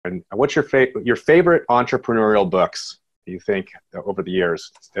And what's your favorite entrepreneurial books, do you think, over the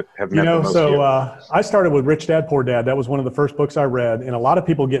years that have meant the most to you? I started with Rich Dad, Poor Dad. That was one of the first books I read. And a lot of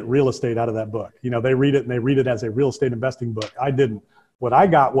people get real estate out of that book. They read it and they read it as a real estate investing book. I didn't. What I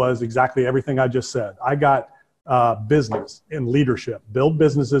got was exactly everything I just said. I got business and leadership, build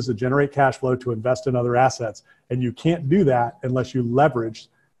businesses that generate cash flow to invest in other assets. And you can't do that unless you leverage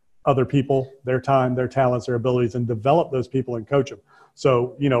other people, their time, their talents, their abilities, and develop those people and coach them.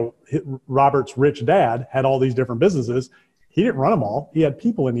 So, Robert's rich dad had all these different businesses. He didn't run them all. He had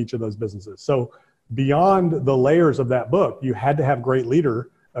people in each of those businesses. So beyond the layers of that book, you had to have a great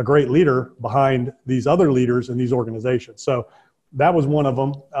leader behind these other leaders in these organizations. So that was one of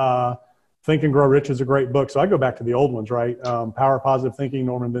them. Think and Grow Rich is a great book. So I go back to the old ones, right? Power of Positive Thinking,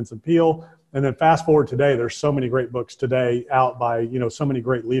 Norman Vincent Peale. And then fast forward today, there's so many great books today out by, so many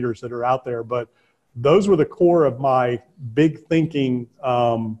great leaders that are out there. But those were the core of my big thinking,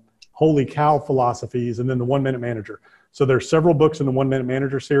 holy cow philosophies, and then the 1 Minute Manager. So there's several books in the 1 Minute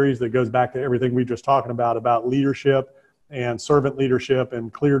Manager series that goes back to everything we just talking about leadership and servant leadership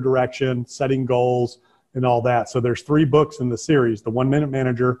and clear direction, setting goals and all that. So there's 3 books in the series: the 1 Minute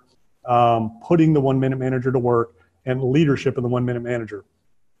Manager, putting the 1 Minute Manager to work, and leadership in the 1 Minute Manager.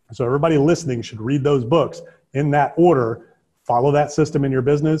 So everybody listening should read those books in that order, follow that system in your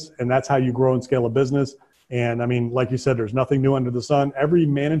business, and that's how you grow and scale a business. And I mean, like you said, there's nothing new under the sun. Every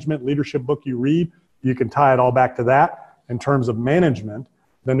management leadership book you read, you can tie it all back to that in terms of management.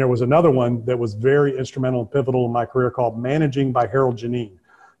 Then there was another one that was very instrumental and pivotal in my career called Managing by Harold Janine.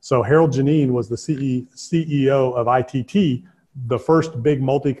 So Harold Janine was the CEO of ITT, the first big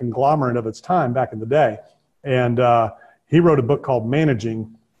multi-conglomerate of its time back in the day. And he wrote a book called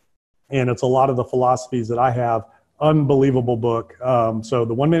Managing, and it's a lot of the philosophies that I have. Unbelievable book. So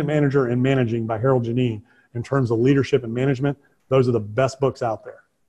the 1 Minute Manager and Managing by Harold Janine, in terms of leadership and management, those are the best books out there.